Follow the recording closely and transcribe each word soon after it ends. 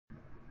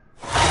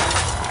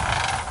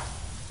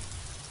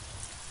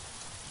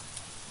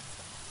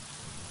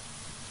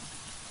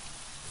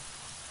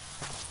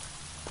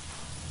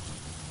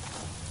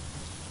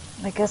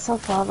I guess I'll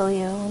follow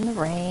you in the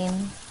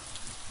rain.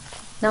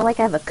 Not like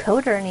I have a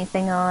coat or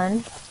anything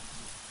on.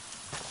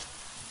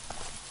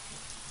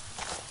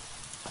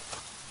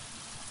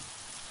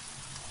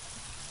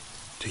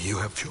 Do you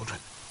have children?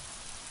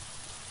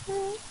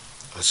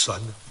 A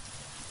son?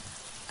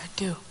 I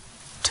do.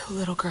 2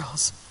 little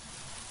girls.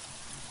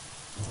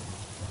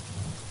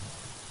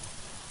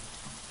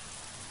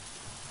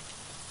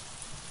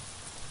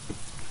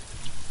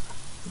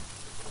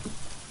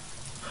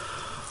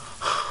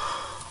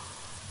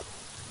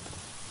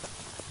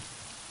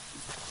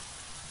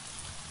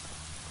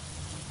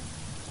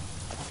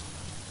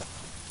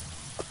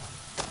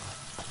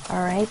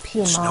 R.I.P.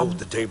 It Mom. snowed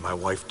the day my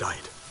wife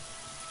died.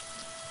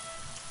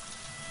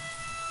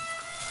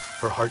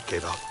 Her heart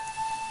gave out.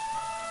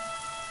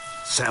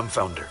 Sam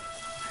found her.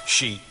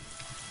 She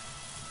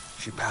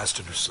passed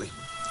in her sleep.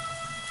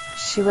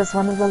 She was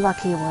one of the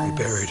lucky ones.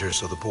 We buried her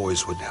so the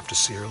boys wouldn't have to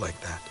see her like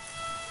that.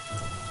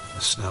 The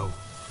snow,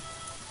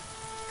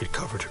 it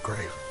covered her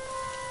grave.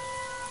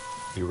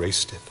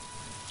 Erased it.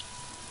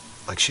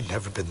 Like she'd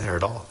never been there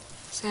at all.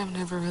 Sam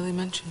never really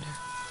mentioned her.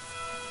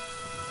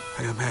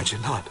 I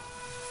imagine not.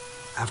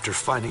 After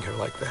finding her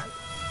like that.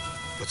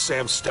 But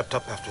Sam stepped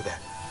up after that.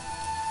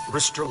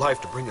 Risked her life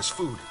to bring us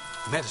food,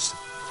 medicine.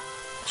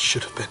 It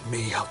should have been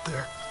me out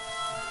there.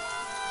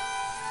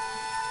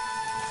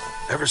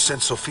 Ever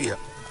since Sophia,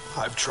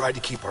 I've tried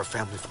to keep our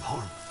family from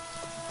harm.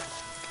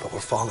 But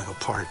we're falling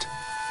apart,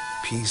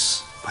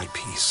 piece by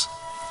piece.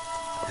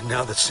 And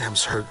now that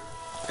Sam's hurt,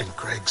 and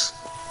Greg's,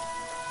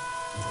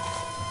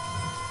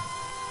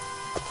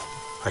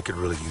 I could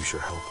really use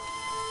your help.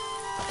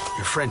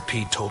 Your friend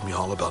Pete told me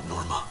all about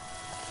Norma.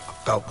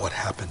 About what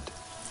happened.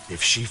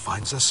 If she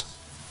finds us,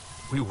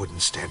 we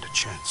wouldn't stand a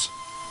chance.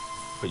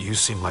 But you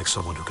seem like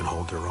someone who can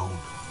hold their own.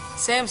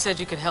 Sam said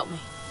you could help me.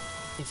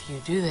 If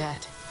you do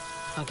that,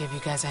 I'll give you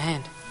guys a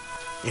hand.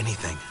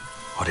 Anything.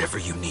 Whatever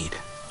you need.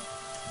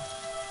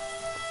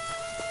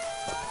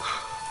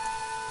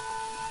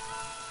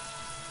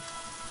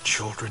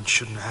 Children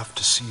shouldn't have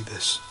to see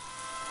this.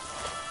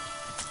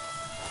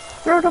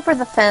 Throw it over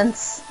the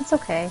fence. It's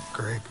okay.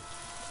 Greg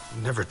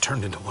never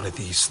turned into one of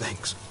these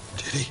things,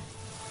 did he?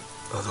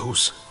 Or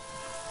those,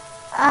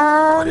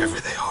 whatever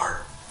they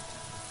are.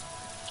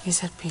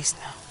 He's at peace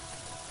now.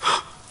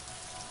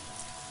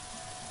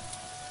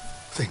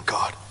 Thank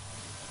God.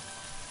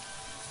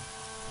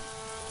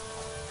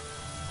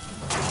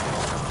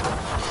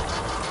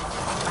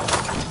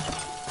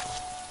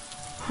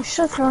 You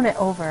should have thrown it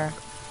over.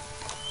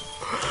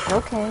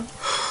 Okay.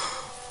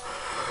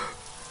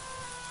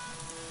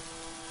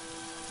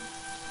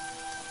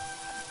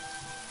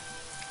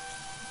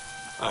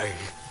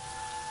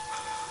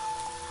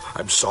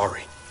 I'm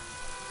sorry.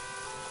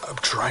 I'm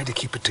trying to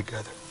keep it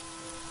together.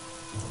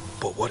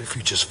 But what if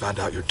you just found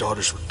out your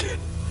daughters were dead?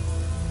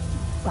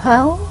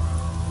 Well?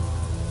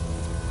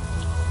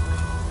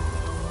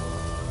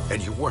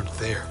 And you weren't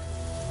there.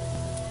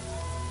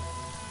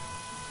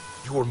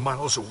 You were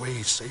miles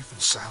away, safe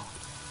and sound.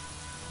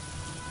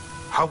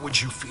 How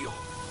would you feel?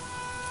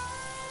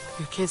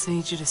 Your kids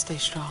need you to stay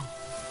strong.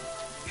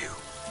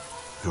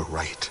 You're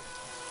right.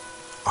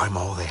 I'm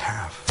all they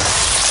have.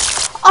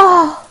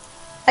 Oh!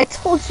 I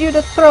told you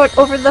to throw it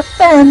over the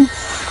fence!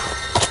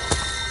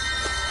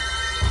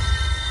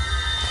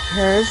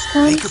 Here's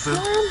comes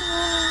Mama.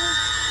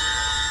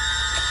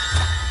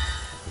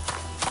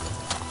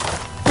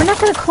 We're not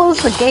gonna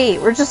close the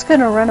gate, we're just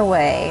gonna run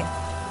away.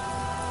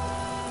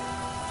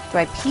 Do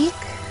I peek?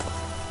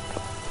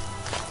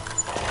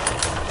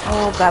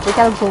 Oh god, we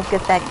gotta go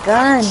get that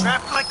gun.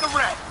 Trapped like a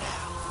rat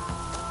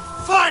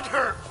now. Find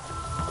her!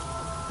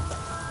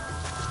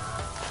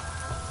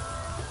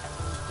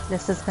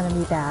 This is gonna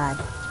be bad.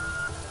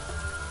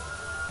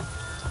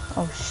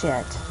 Oh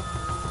shit.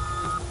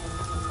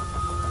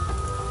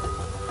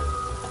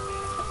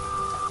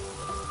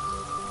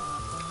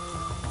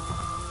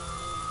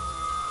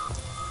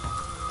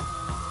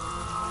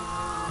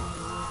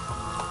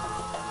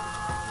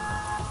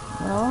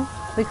 Well,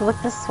 we can look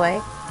this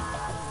way.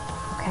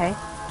 Okay,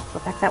 go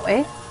back that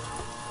way.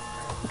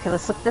 Okay,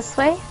 let's look this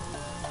way.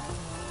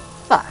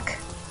 Fuck.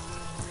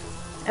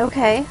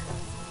 Okay.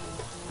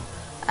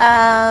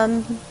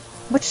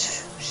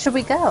 Which should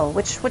we go?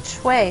 Which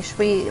way? Should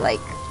we,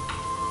 like...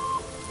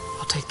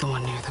 I'll take the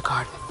one near the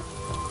garden.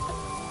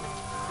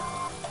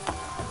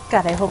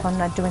 God, I hope I'm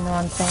not doing the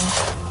wrong thing.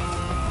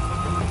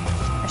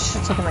 I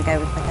should have taken the guy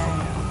with the gun.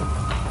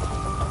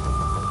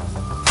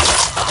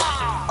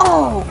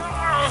 Oh!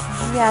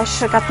 Yeah, I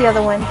should have got the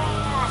other one.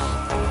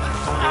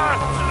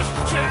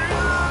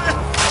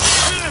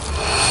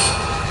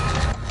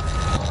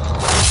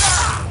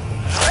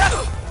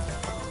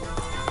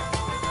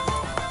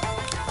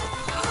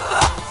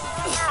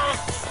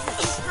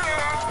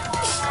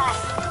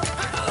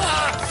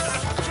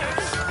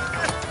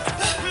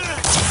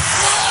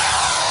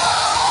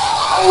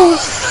 Oh,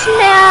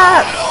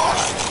 snap!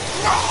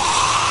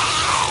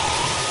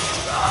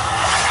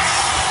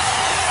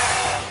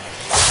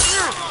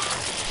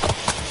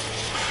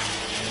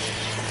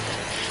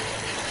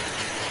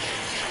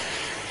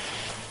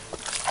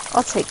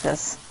 I'll take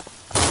this.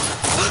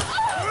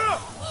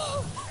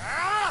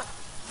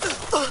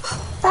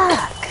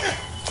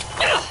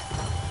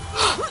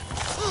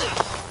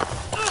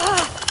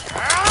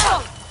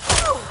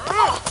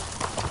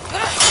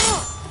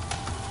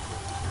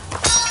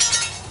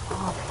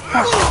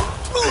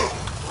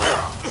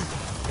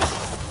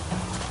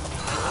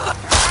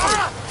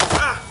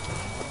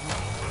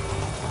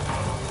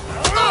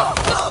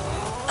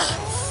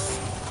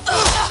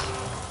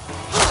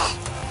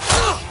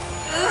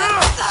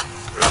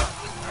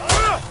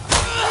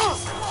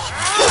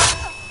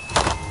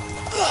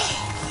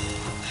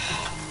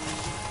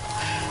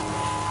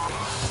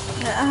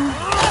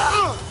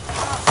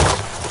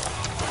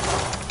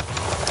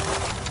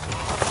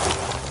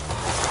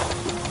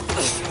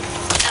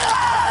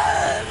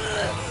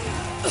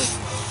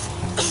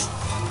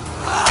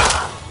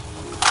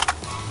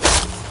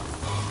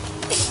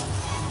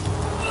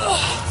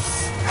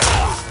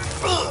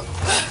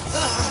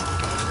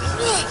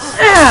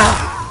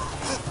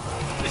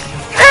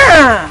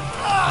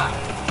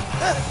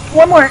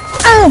 One more.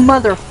 Oh,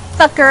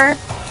 motherfucker.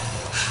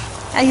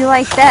 How you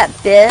like that,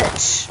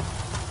 bitch?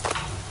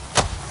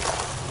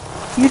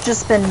 You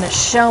just been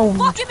Michonne.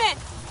 Lock him in!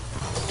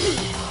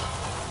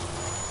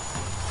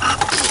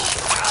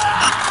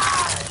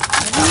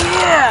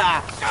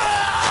 Yeah!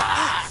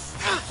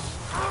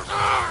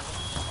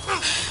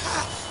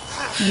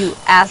 You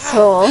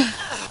asshole.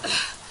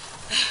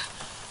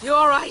 You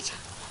alright?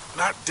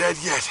 Not dead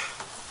yet.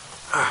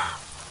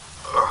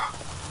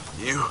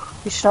 You?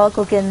 We should all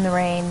go get in the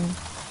rain.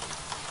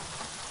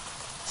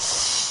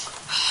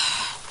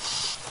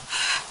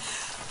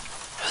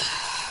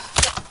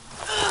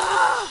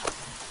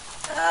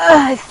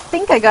 I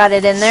think I got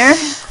it in there.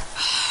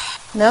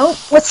 Nope.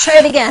 Let's try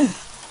it again.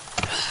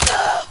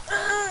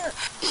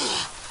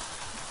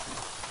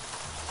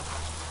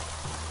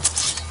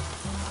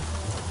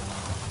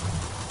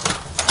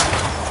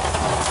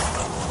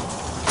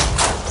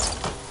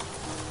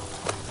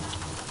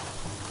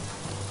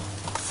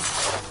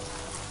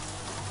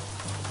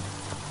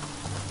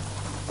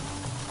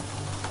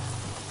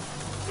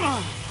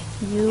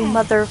 You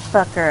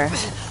motherfucker.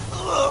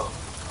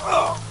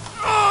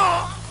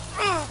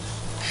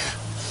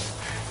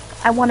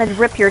 I wanted to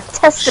rip your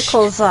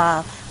testicles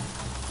off.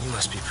 You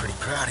must be pretty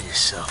proud of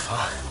yourself,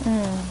 huh?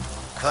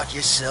 Caught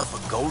yourself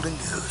a golden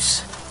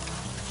goose.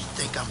 If you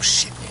think I'm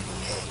shitting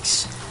any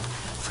eggs,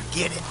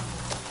 forget it.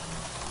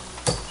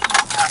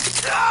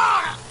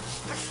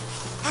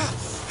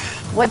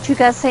 What you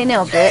gotta say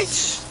now,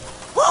 bitch?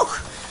 Whoa!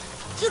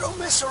 You don't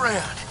mess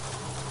around.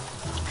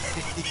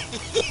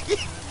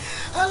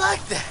 I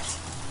like that.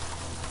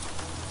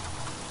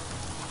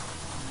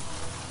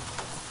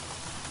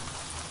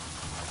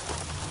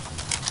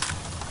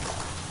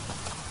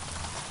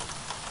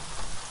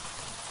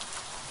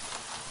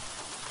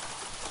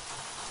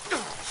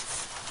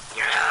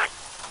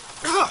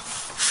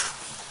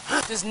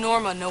 Does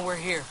Norma know we're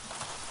here?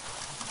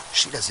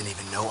 She doesn't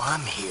even know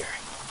I'm here.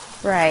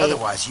 Right.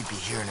 Otherwise, you'd be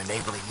hearing a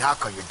neighborly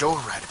knock on your door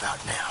right about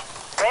now.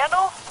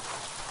 Randall?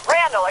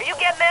 Randall, are you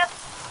getting this?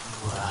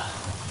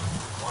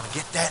 You, want to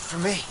get that for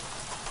me?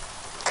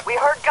 We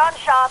heard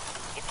gunshots.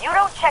 If you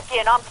don't check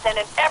in, I'm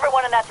sending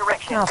everyone in that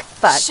direction. Oh,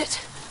 fuck. Shit.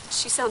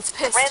 She sounds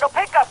pissed. Randall,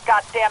 pick up,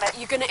 goddammit.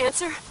 You gonna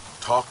answer?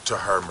 Talk to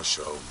her,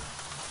 Michonne.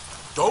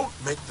 Don't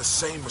make the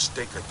same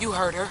mistake again. You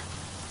heard her.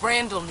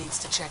 Randall needs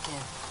to check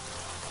in.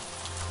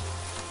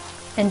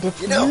 And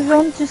if you know,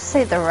 don't just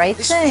say the right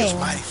This feels thing.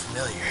 mighty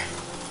familiar.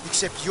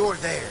 Except you're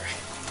there,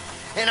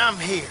 and I'm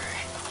here.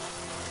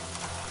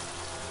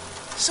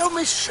 So,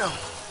 Michonne,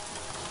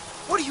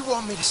 what do you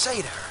want me to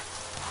say to her?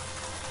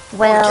 On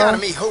account Well,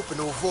 of me hoping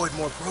to avoid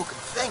more broken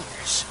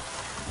fingers,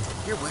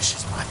 your wish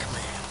is my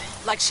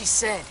command. Like she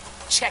said,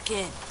 check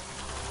in.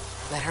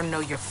 Let her know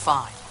you're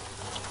fine.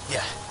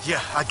 Yeah,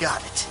 I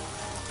got it.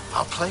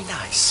 I'll play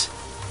nice.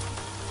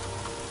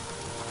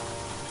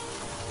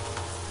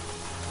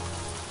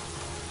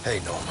 Hey,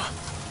 Norma.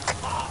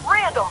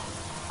 Randall,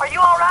 are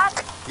you all right?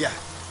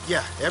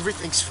 Yeah,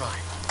 everything's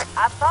fine.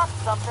 I thought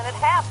something had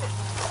happened.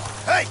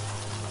 Hey!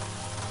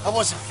 I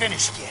wasn't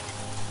finished yet.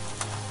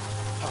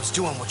 I was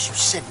doing what you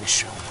said,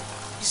 Michonne.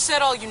 You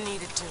said all you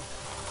needed to.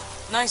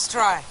 Nice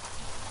try.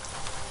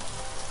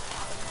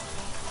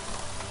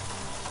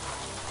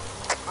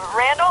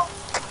 Randall?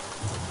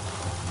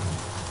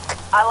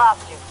 I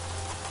lost you.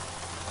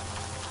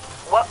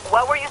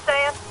 What were you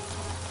saying?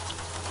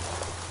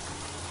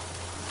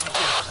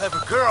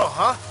 Clever girl,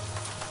 huh?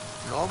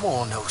 Norma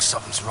will know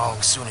something's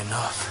wrong soon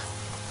enough.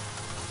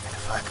 And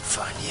if I can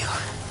find you,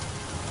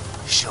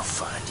 she'll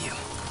find you.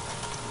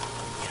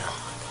 You know,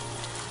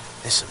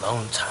 this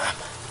alone time,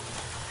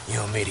 you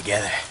and me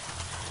together,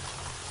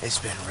 it's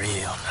been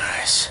real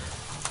nice.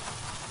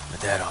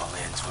 But that all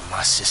ends when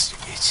my sister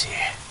gets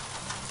here.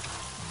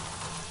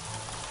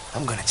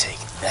 I'm gonna take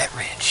that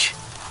wrench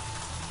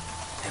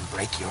and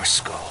break your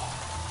skull.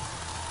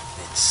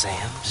 Then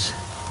Sam's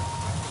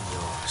and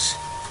yours.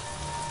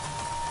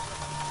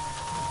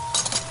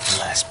 And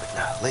last but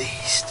not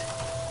least,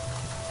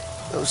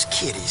 those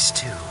kitties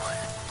too.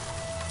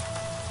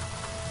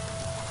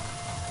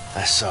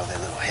 I saw their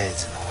little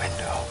heads in the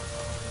window.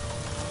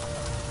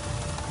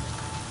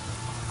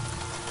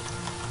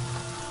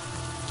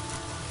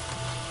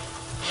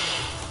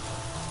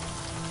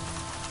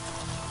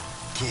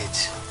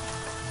 Kids,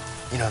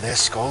 you know, their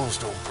skulls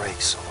don't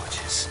break so much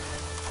as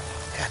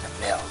kind of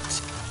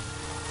melt.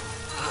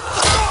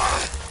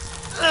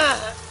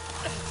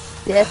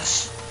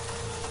 bitch.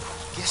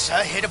 Guess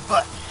I hit a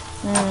button.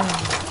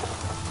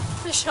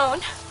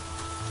 Michonne?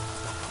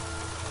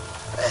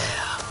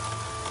 Well,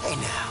 hey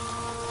now,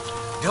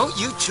 don't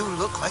you two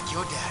look like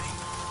your daddy?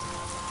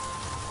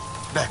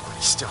 Back when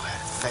he still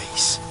had a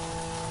face.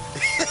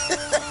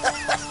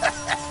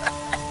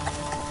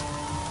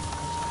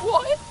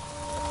 What?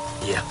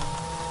 Yeah.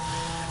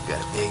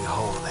 Got a big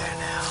hole there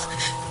now.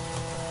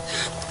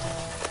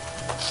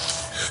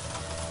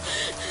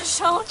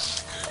 Michonne?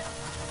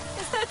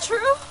 Is that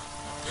true?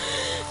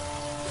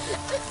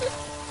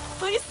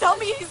 Please tell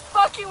me he's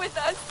fucking with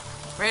us.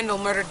 Randall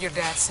murdered your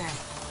dad, Sam.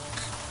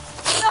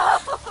 No.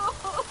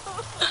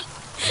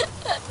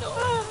 No.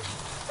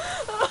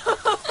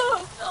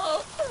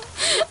 No.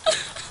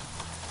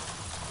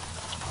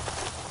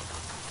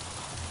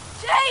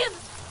 James!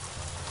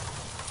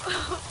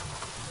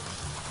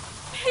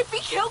 If he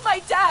killed my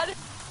dad,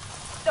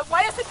 then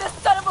why isn't this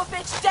son of a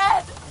bitch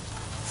dead?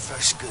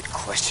 First good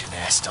question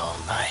asked all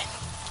night.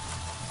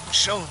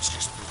 Michonne's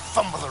just been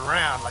fumbling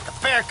around like a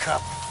bear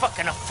cub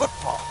fucking a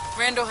football.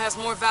 Randall has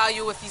more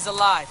value if he's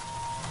alive.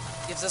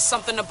 Gives us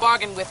something to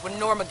bargain with when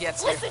Norma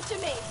gets here. Listen to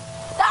me.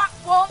 That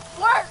won't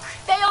work.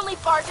 They only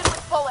bargain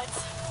with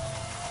bullets.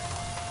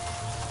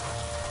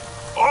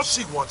 All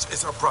she wants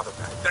is her brother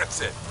back.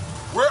 That's it.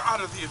 We're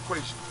out of the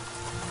equation.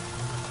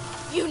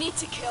 You need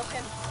to kill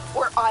him,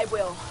 or I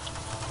will.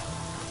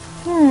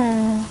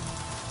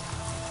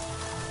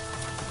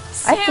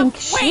 I Sam, think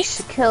she wait!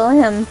 should kill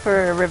him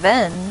for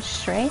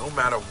revenge, right? No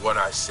matter what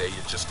I say,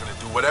 you're just gonna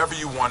do whatever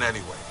you want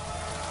anyway.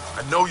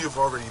 I know you've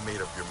already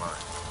made up your mind.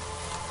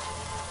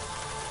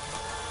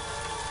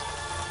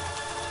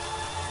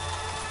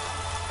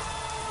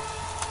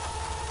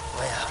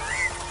 Well,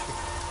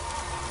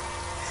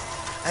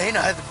 ain't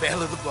I the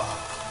belle of the ball?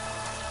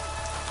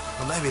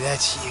 Well, maybe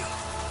that's you.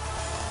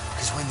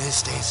 Because when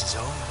this dance is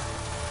over,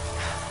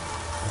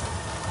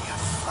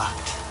 you're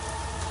fucked.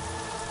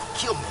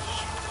 Kill me,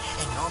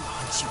 and Norma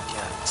hunts you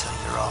down until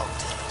you're all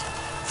dead.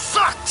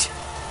 Fucked!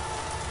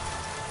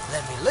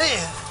 Let me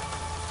live,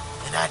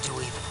 and I do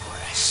even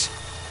worse.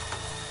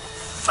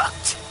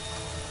 Fucked.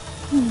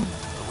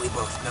 But we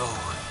both know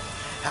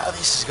how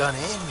this is gonna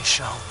end,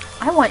 Michonne.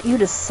 I want you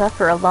to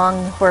suffer a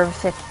long,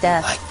 horrific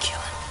death. Like killing.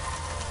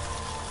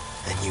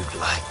 And you'd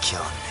like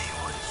killing me,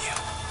 wouldn't you?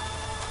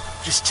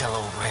 Just tell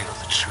old Randall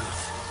the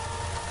truth.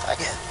 I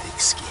got thick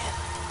skin.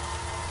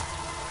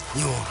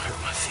 You won't hurt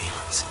my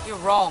feelings.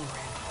 You're wrong, Randall.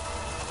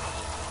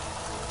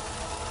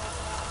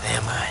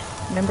 Am I?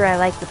 Remember, I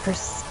like the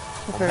reverse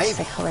maybe.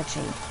 psychology.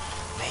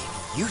 Maybe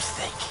you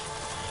think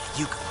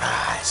you can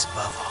rise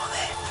above all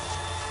that.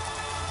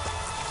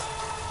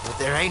 But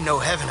there ain't no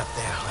heaven up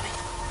there, honey.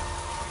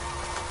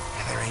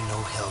 And there ain't no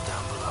hell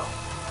down below.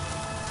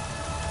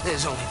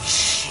 There's only this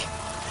shit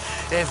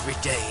every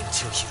day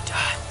until you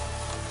die.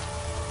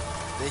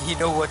 Then you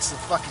know what's the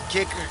fucking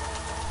kicker?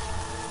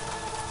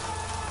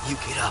 You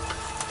get up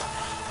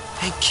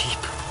and keep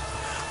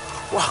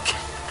walking.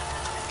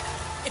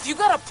 If you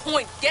got a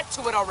point, get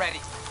to it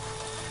already.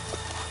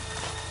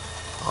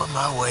 On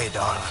my way,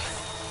 darling.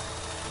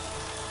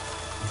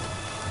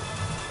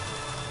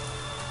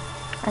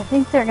 I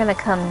think they're gonna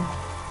come.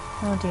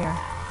 Oh dear.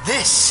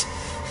 This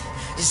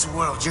is the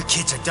world your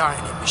kids are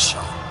dying in,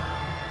 Michonne.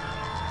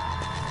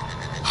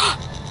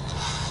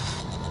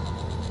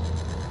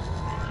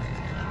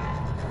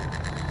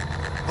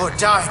 Or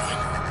died in.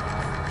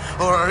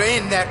 Or are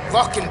in that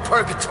walking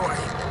purgatory.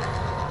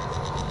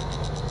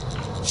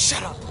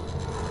 Shut up.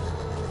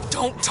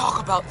 Don't talk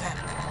about them.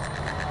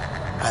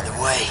 Either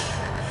way,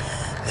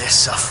 they're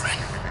suffering.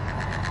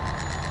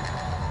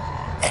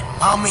 And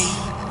Mommy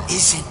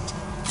isn't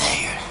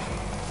there.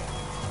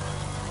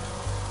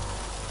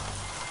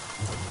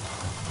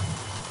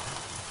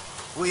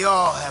 We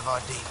all have our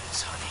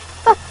demons, honey.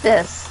 Fuck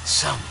this.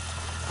 Some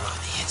are on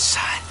the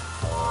inside.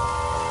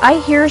 I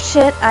hear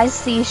shit, I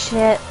see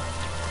shit,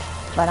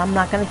 but I'm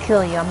not gonna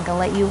kill you. I'm gonna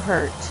let you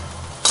hurt.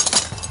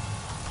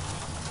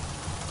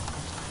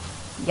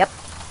 Yep.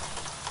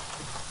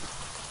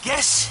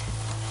 Guess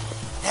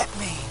that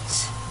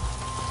means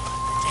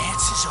the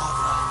dance is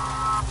over.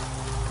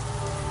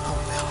 Oh,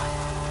 well,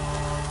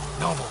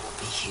 Norma will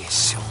be here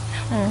soon.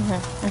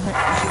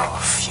 Your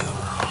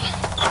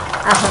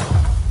funeral.